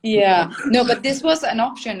 Yeah. No, but this was an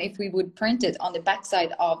option if we would print it on the back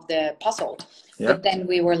side of the puzzle. Yeah. But then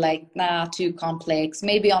we were like, nah, too complex.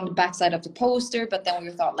 Maybe on the back side of the poster, but then we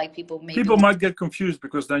thought like people might get confused,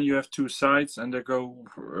 because then you have two sides and they go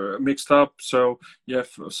mixed up. So you have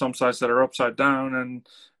some sides that are upside down, and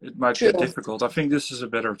it might get difficult. I think this is a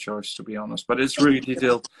better choice, to be honest. But it's really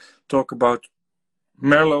detailed. Talk about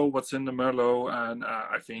Merlot, what's in the Merlot, and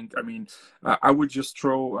I would just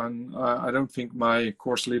throw, and I don't think my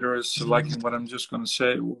course leader is liking what I'm just going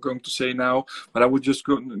to say now, but I would just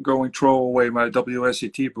go and throw away my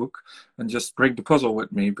WSET book and just bring the puzzle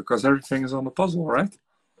with me, because everything is on the puzzle, right?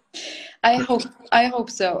 I hope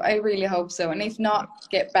so. I really hope so. And if not,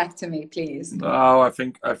 get back to me, please. No, I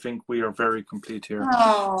think we are very complete here.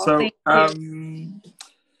 Oh, so thank you.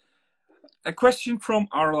 A question from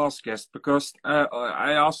our last guest, because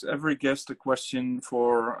I asked every guest a question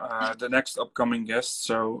for the next upcoming guest.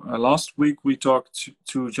 So last week we talked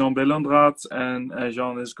to Jean Belandraat, and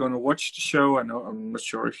Jean is going to watch the show. I'm not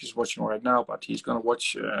sure if he's watching right now, but he's going to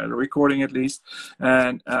watch the recording at least.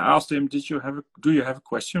 And I asked him, do you have a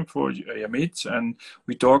question for Yamit? And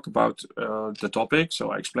we talked about the topic. So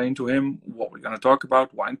I explained to him what we're going to talk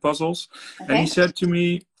about, wine puzzles. Okay. And he said to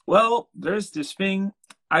me, well, there's this thing.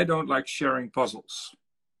 I don't like sharing puzzles.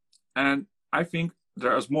 And I think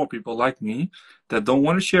there's more people like me that don't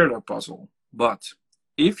want to share their puzzle. But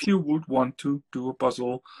if you would want to do a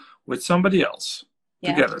puzzle with somebody else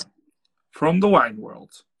together, from the wine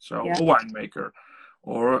world, so Yeah. a winemaker,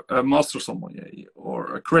 or a master sommelier,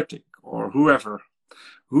 or a critic, or whoever,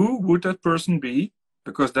 who would that person be?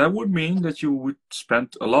 Because that would mean that you would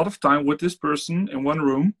spend a lot of time with this person in one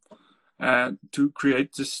room to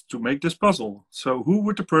create this, to make this puzzle. So who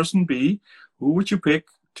would the person be? Who would you pick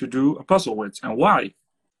to do a puzzle with, and why?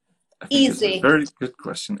 I think it's a Easy. very good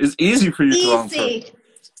question. It's easy for you to answer. Easy.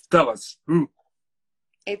 Tell us who.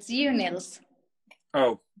 It's you, Nils.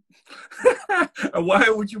 Oh, why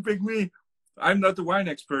would you pick me? I'm not the wine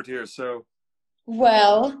expert here, so.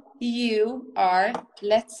 Well, you are,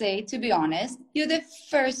 let's say, to be honest, you're the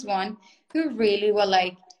first one who really were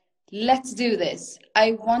like, let's do this.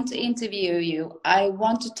 I want to interview you. I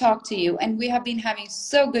want to talk to you. And we have been having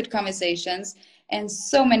so good conversations and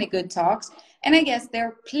so many good talks. And I guess there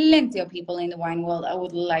are plenty of people in the wine world I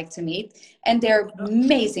would like to meet. And they're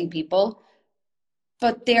amazing people,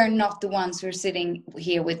 but they're not the ones who are sitting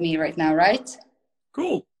here with me right now, right?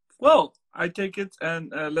 Cool. Well, I take it,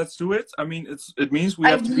 and let's do it. I mean, it means we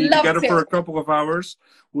have to be together for a couple of hours.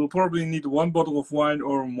 We'll probably need 1 bottle of wine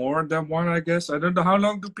or more than one, I guess. I don't know, how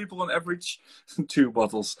long do people on average? 2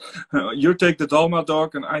 bottles. You take the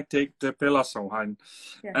Dalmatic and I take the Pelasson wine.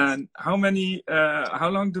 Yes. And how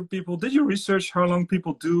long do people, did you research how long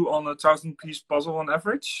people do on a 1,000-piece puzzle on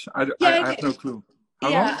average? I have no clue.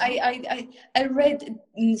 I read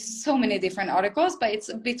so many different articles, but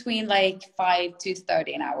it's between like 5 to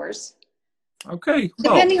 13 hours. Okay.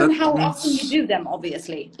 Depending on how often you do them,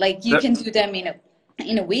 obviously. Like you can do them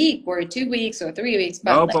in a week or 2 weeks or 3 weeks.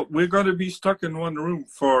 But but we're going to be stuck in one room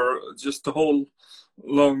for just the whole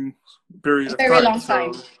long period of time. Very long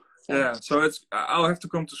time. Yeah, so I'll have to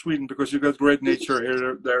come to Sweden because you got great nature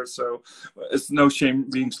here there, so it's no shame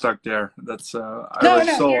being stuck there. That's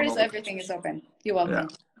everything is open. You're welcome.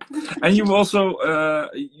 Yeah. And you also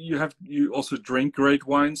you also drink great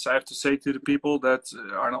wines. I have to say to the people that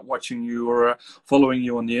are not watching you or following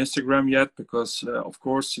you on the Instagram yet, because of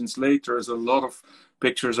course since late there's a lot of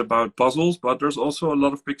pictures about puzzles, but there's also a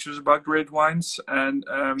lot of pictures about great wines and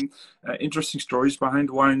interesting stories behind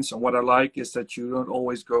wines. And what I like is that you don't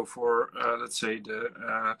always go for, let's say,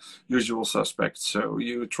 the usual suspects. So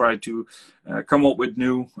you try to come up with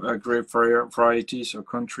new grape varieties or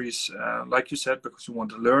countries, like you said, because you want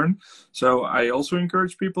to learn. So I also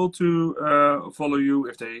encourage people to follow you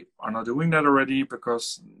if they are not doing that already,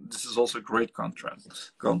 because this is also great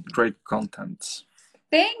content. Great content.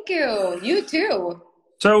 Thank you. You too.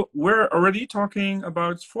 So we're already talking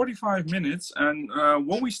about 45 minutes, and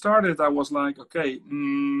when we started, I was like, okay,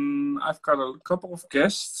 I've got a couple of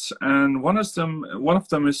guests, and one of them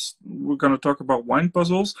is we're going to talk about wine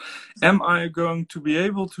puzzles. Am I going to be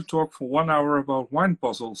able to talk for 1 hour about wine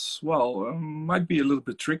puzzles? Well, might be a little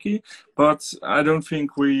bit tricky, but I don't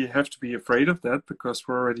think we have to be afraid of that because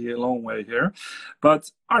we're already a long way here.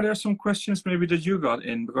 But are there some questions maybe that you got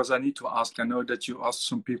in? Because I need to ask. I know that you asked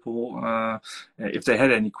some people if they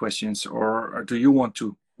had any questions, or do you want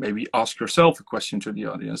to maybe ask yourself a question to the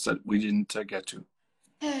audience that we didn't get to?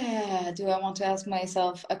 Do I want to ask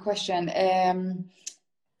myself a question?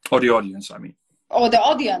 Or the audience, I mean. Oh, the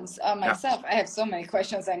audience, myself. Yeah. I have so many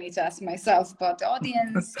questions I need to ask myself, but the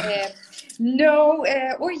audience, no,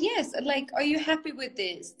 or yes, like, are you happy with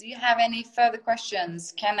this? Do you have any further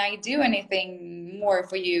questions? Can I do anything more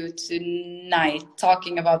for you tonight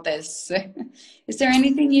talking about this? Is there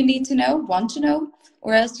anything you need to know, want to know,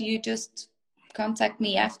 or else you just contact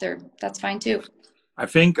me after? That's fine too. I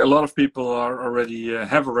think a lot of people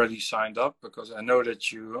have already signed up, because I know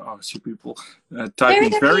that you see people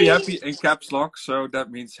typing very happy in caps lock. So that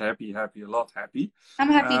means happy, a lot happy. I'm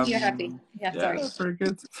happy you're happy. Yeah, sorry. Very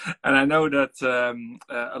good. And I know that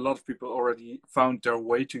a lot of people already found their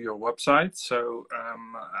way to your website. So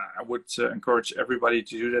I would encourage everybody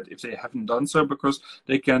to do that if they haven't done so, because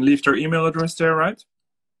they can leave their email address there, right?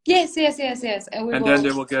 Yes. And then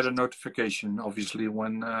they will get a notification, obviously,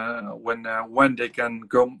 when they can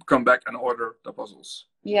come back and order the puzzles.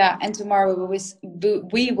 Yeah, and tomorrow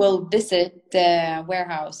we will visit the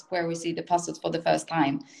warehouse where we see the puzzles for the first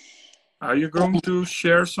time. Are you going to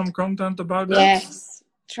share some content about that? Yes,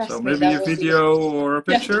 trust me. So maybe a video or a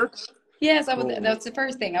picture? Yeah. Yes, I would. Cool. That's the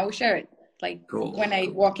first thing. I will share it, like when I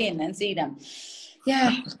walk in and see them.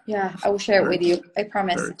 Yeah, I will share it with you. I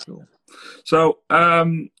promise. Very cool. So,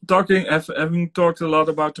 having talked a lot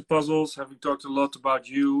about the puzzles, having talked a lot about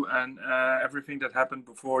you and everything that happened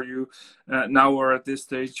before you, now we're at this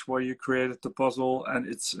stage where you created the puzzle and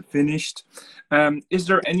it's finished. Is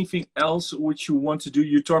there anything else which you want to do?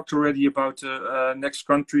 You talked already about next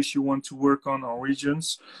countries you want to work on or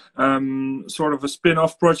regions. Sort of a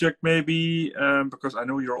spin-off project maybe, because I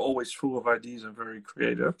know you're always full of ideas and very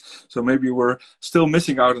creative. So maybe we're still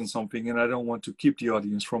missing out on something, and I don't want to keep the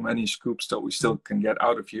audience from any scoops that we still can get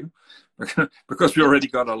out of you, because we already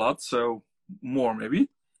got a lot. So more maybe.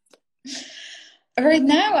 Right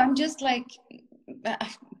now, I'm just like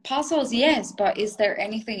puzzles, yes, but is there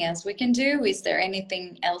anything else we can do? Is there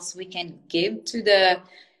anything else we can give to the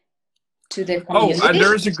community? Oh, and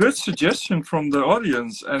there is a good suggestion from the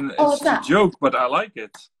audience, and it's a joke, but I like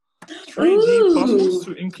it. 3D puzzles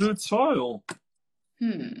to include soil.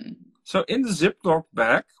 So in the Ziploc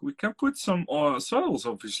bag, we can put some soils,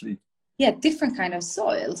 obviously. Yeah, different kind of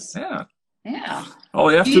soils. Yeah. Yeah. Oh,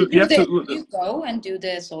 you go and do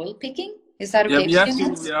the soil picking. Is that okay?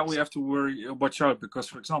 Yeah, we have to watch out, because,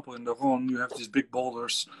 for example, in the Rhône you have these big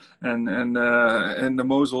boulders, and in the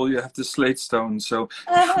Mosel you have the slate stones. So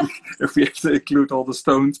if we have to include all the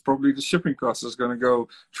stones, probably the shipping cost is going to go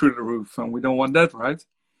through the roof, and we don't want that, right?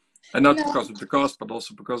 And not because of the cost, but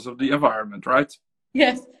also because of the environment, right?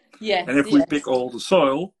 Yes. Yes. And if we pick all the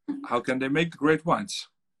soil, how can they make the great wines?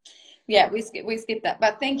 Yeah, we skip that.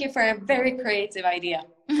 But thank you for a very creative idea.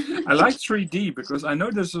 I like 3D because I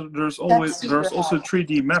know there's also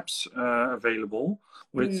 3D maps available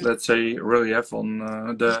with, let's say, relief on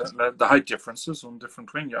the height differences on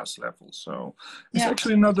different vineyards levels. So it's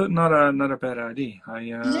actually not a bad idea.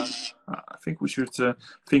 I think we should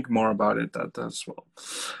think more about it as well.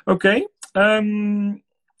 Okay.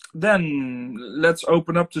 Then let's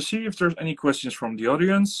open up to see if there's any questions from the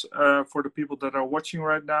audience. For the people that are watching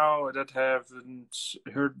right now that haven't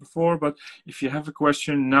heard before, but if you have a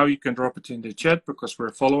question now, you can drop it in the chat, because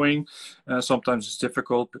we're following. Sometimes it's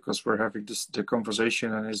difficult because we're having the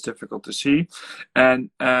conversation and it's difficult to see. And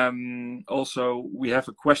also we have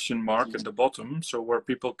a question mark at the bottom, so where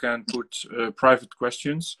people can put private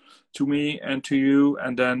questions to me and to you,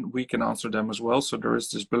 and then we can answer them as well. So there is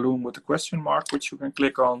this balloon with a question mark which you can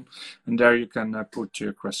click on, and there you can put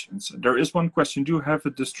your questions. There is one question: do you have a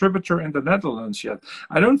distributor in the Netherlands yet?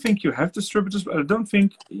 I don't think you have distributors, but I don't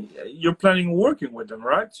think you're planning on working with them,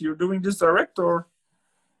 right? You're doing this direct, or?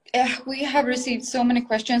 We have received so many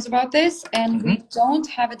questions about this, and we don't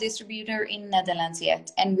have a distributor in Netherlands yet,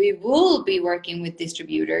 and we will be working with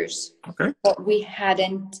distributors. Okay. But we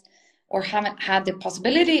haven't had the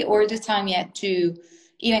possibility or the time yet to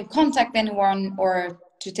even contact anyone or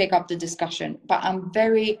to take up the discussion. But I'm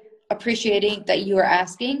very appreciating that you are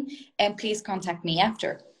asking, and please contact me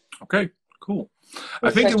after. Okay, cool.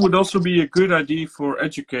 I think it would also be a good idea for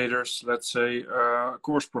educators, let's say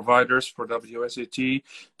course providers for WSET,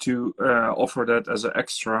 to offer that as an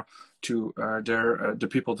extra to the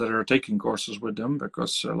people that are taking courses with them,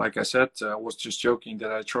 because like I said, I was just joking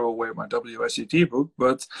that I throw away my WSET book,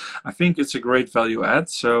 but I think it's a great value add.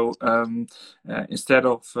 So instead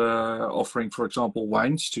of offering, for example,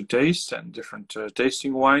 wines to taste and different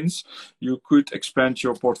tasting wines, you could expand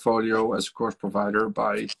your portfolio as a course provider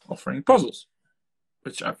by offering puzzles,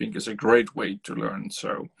 which I think is a great way to learn.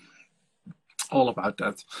 So all about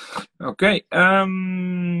that. Okay,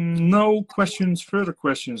 no further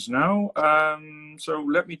questions now. So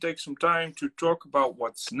let me take some time to talk about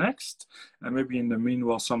what's next, and maybe in the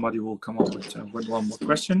meanwhile somebody will come up with one more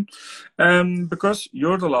question, because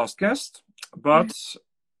you're the last guest, but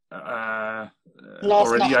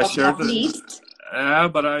already I shared it.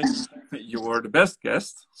 But you were the best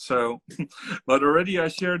guest. So, but already I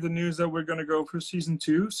shared the news that we're going to go for season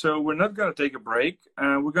 2. So we're not going to take a break.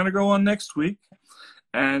 We're going to go on next week.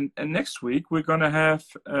 And next week we're going to have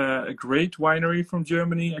a great winery from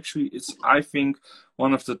Germany. Actually, it's, I think,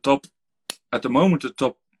 one of the top, at the moment, the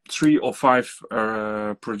top 3 or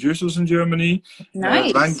 5 producers in Germany.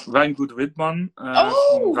 Nice. Weingut Wittmann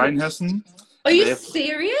from Rheinhessen. Are you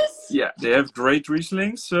serious? Yeah, they have great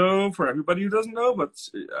Rieslings. So for everybody who doesn't know, but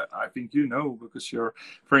I think you know because you're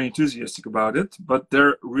very enthusiastic about it. But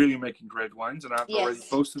they're really making great wines, and I've already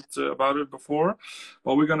posted about it before.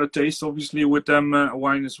 But we're going to taste, obviously, with them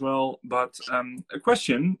wine as well. But a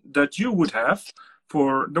question that you would have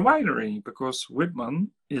for the winery, because Wittmann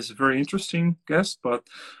is a very interesting guest, but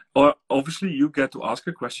obviously you get to ask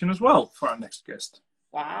a question as well for our next guest.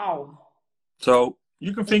 Wow. So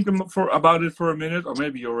you can think about it for a minute, or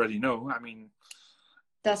maybe you already know. I mean,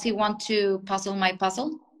 does he want to puzzle my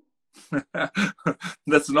puzzle?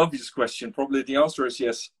 That's an obvious question. Probably the answer is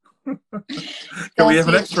yes. Can we have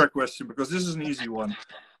an extra question? Because this is an easy one.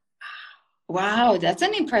 Wow, that's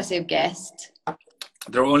an impressive guest.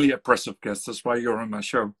 They're only impressive guests. That's why you're on my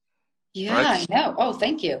show. Yeah, right? I know. Oh,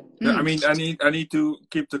 thank you. Yeah, I mean, I need to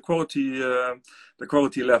keep the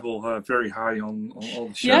quality level very high on all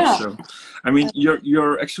the shows. Yeah. So, I mean,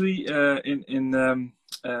 you're actually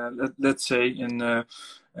let's say in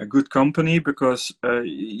a good company, because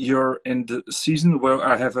you're in the season where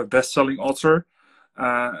I have a best-selling author.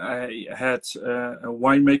 I had a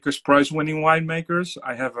winemakers prize-winning winemakers.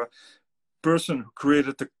 I have a person who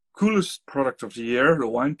created the coolest product of the year, the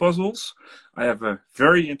wine puzzles. I have a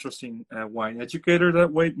very interesting wine educator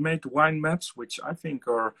that made wine maps, which I think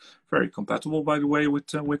are very compatible, by the way, with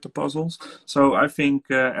the puzzles. So I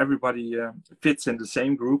think everybody fits in the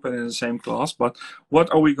same group and in the same class. But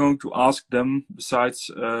what are we going to ask them besides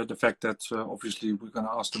the fact that obviously we're going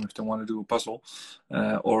to ask them if they want to do a puzzle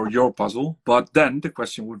or your puzzle? But then the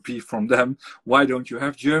question would be from them, why don't you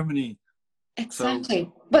have Germany? Exactly.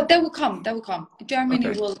 So, but that will come. Germany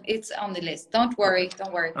will, it's on the list. Don't worry.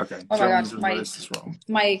 Okay. Oh Germany's my God,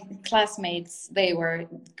 my classmates, they were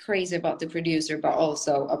crazy about the producer, but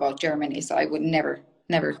also about Germany. So I would never.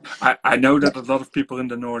 I know that a lot of people in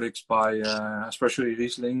the Nordics buy, especially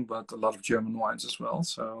Riesling, but a lot of German wines as well.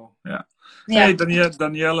 So yeah. Hey,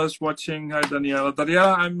 Daniela is watching. Hi, Daniela.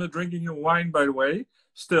 Daniela, I'm drinking your wine, by the way,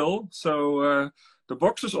 still. So the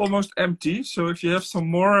box is almost empty. So if you have some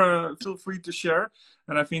more, feel free to share.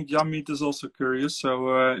 And I think Yummeet is also curious.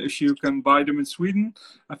 So if you can buy them in Sweden,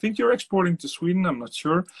 I think you're exporting to Sweden, I'm not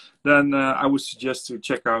sure. Then I would suggest to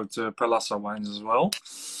check out Palassa wines as well.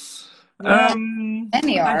 Yeah,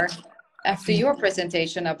 many are after your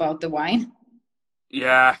presentation about the wine.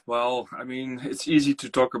 Yeah, well, I mean, it's easy to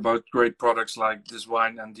talk about great products like this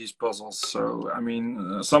wine and these puzzles. So, I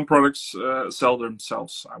mean, some products sell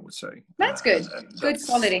themselves, I would say. That's good. Good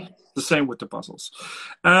quality. The same with the puzzles.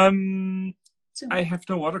 I have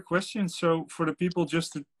no other questions. So for the people,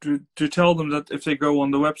 just to tell them that if they go on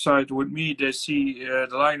the website with me, they see the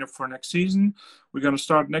lineup for next season. We're going to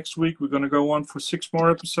start next week. We're going to go on for 6 more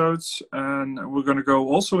episodes. And we're going to go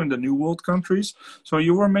also in the New World countries. So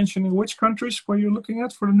you were mentioning which countries were you looking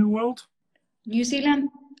at for the New World? New Zealand,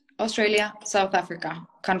 Australia, South Africa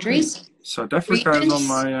countries. South Africa is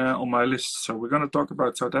on my list. So we're going to talk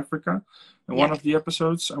about South Africa in one of the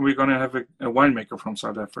episodes, and we're going to have a winemaker from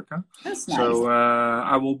South Africa. That's nice. So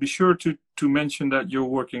I will be sure to mention that you're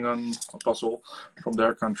working on a puzzle from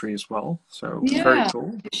their country as well. So very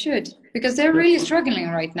cool. You should, because they're really struggling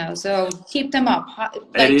right now. So keep them up.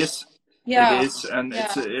 It is. Yeah, it is, and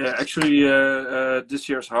it's actually this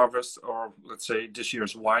year's harvest, or let's say this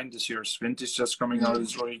year's wine, this year's vintage that's coming out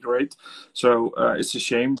is really great. So it's a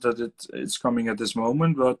shame that it's coming at this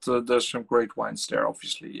moment, but there's some great wines there,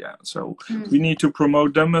 obviously. Yeah, so we need to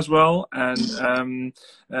promote them as well. And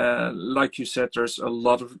like you said, there's a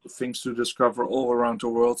lot of things to discover all around the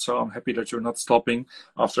world. So I'm happy that you're not stopping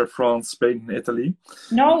after France, Spain, and Italy.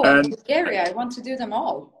 No, and Bulgaria. I want to do them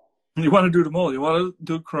all. You want to do them all. You want to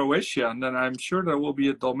do Croatia, and then I'm sure there will be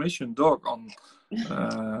a Dalmatian dog on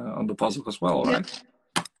the puzzle as well, right?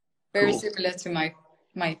 Very similar to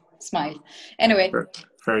my smile. Anyway.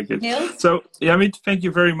 Very good. Niels? So, Yummeet, thank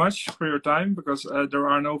you very much for your time, because there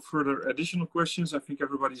are no further additional questions. I think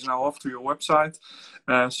everybody's now off to your website.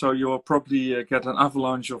 So you will probably get an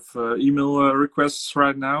avalanche of email requests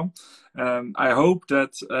right now. I hope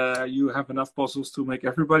that you have enough puzzles to make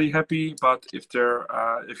everybody happy. But if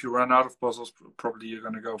you run out of puzzles, probably you're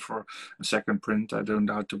going to go for a second print. I don't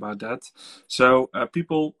doubt about that. So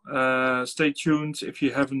people, stay tuned. If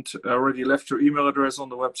you haven't already left your email address on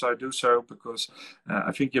the website, do so, because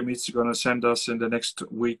I think Yummeet's going to send us in the next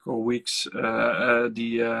week or weeks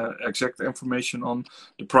the exact information on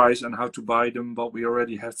the price and how to buy them. But we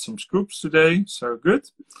already had some scoops today, so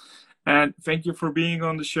good. And thank you for being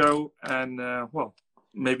on the show. And well,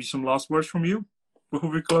 maybe some last words from you before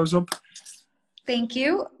we close up. Thank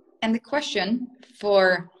you. And the question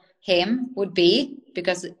for him would be,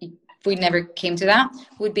 because we never came to that,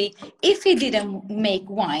 would be, if he didn't make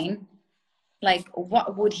wine, like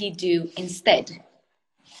what would he do instead?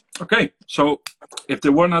 Okay, so if they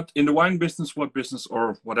were not in the wine business, what business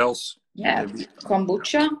or what else? Yeah,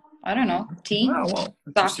 kombucha, I don't know, tea,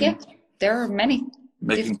 sake, there are many.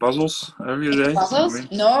 Making puzzles every day. Puzzles? I mean.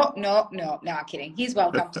 No, I'm kidding. He's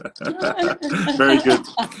welcome. Very good.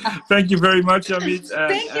 Thank you very much, Yummeet.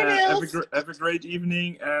 Thank you, Niels. Have a great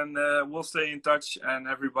evening, and we'll stay in touch. And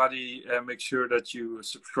everybody, make sure that you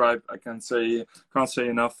subscribe. I can't say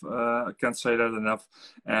enough. I can't say that enough.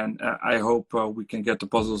 And I hope we can get the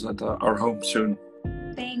puzzles at our home soon.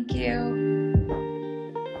 Thank you.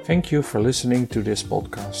 Thank you for listening to this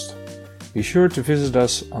podcast. Be sure to visit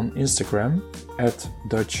us on Instagram at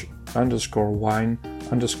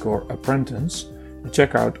Dutch_wine_apprentice and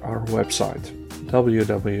check out our website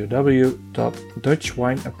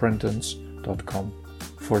www.dutchwineapprentice.com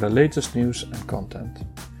for the latest news and content.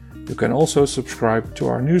 You can also subscribe to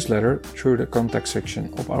our newsletter through the contact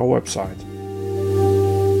section of our website.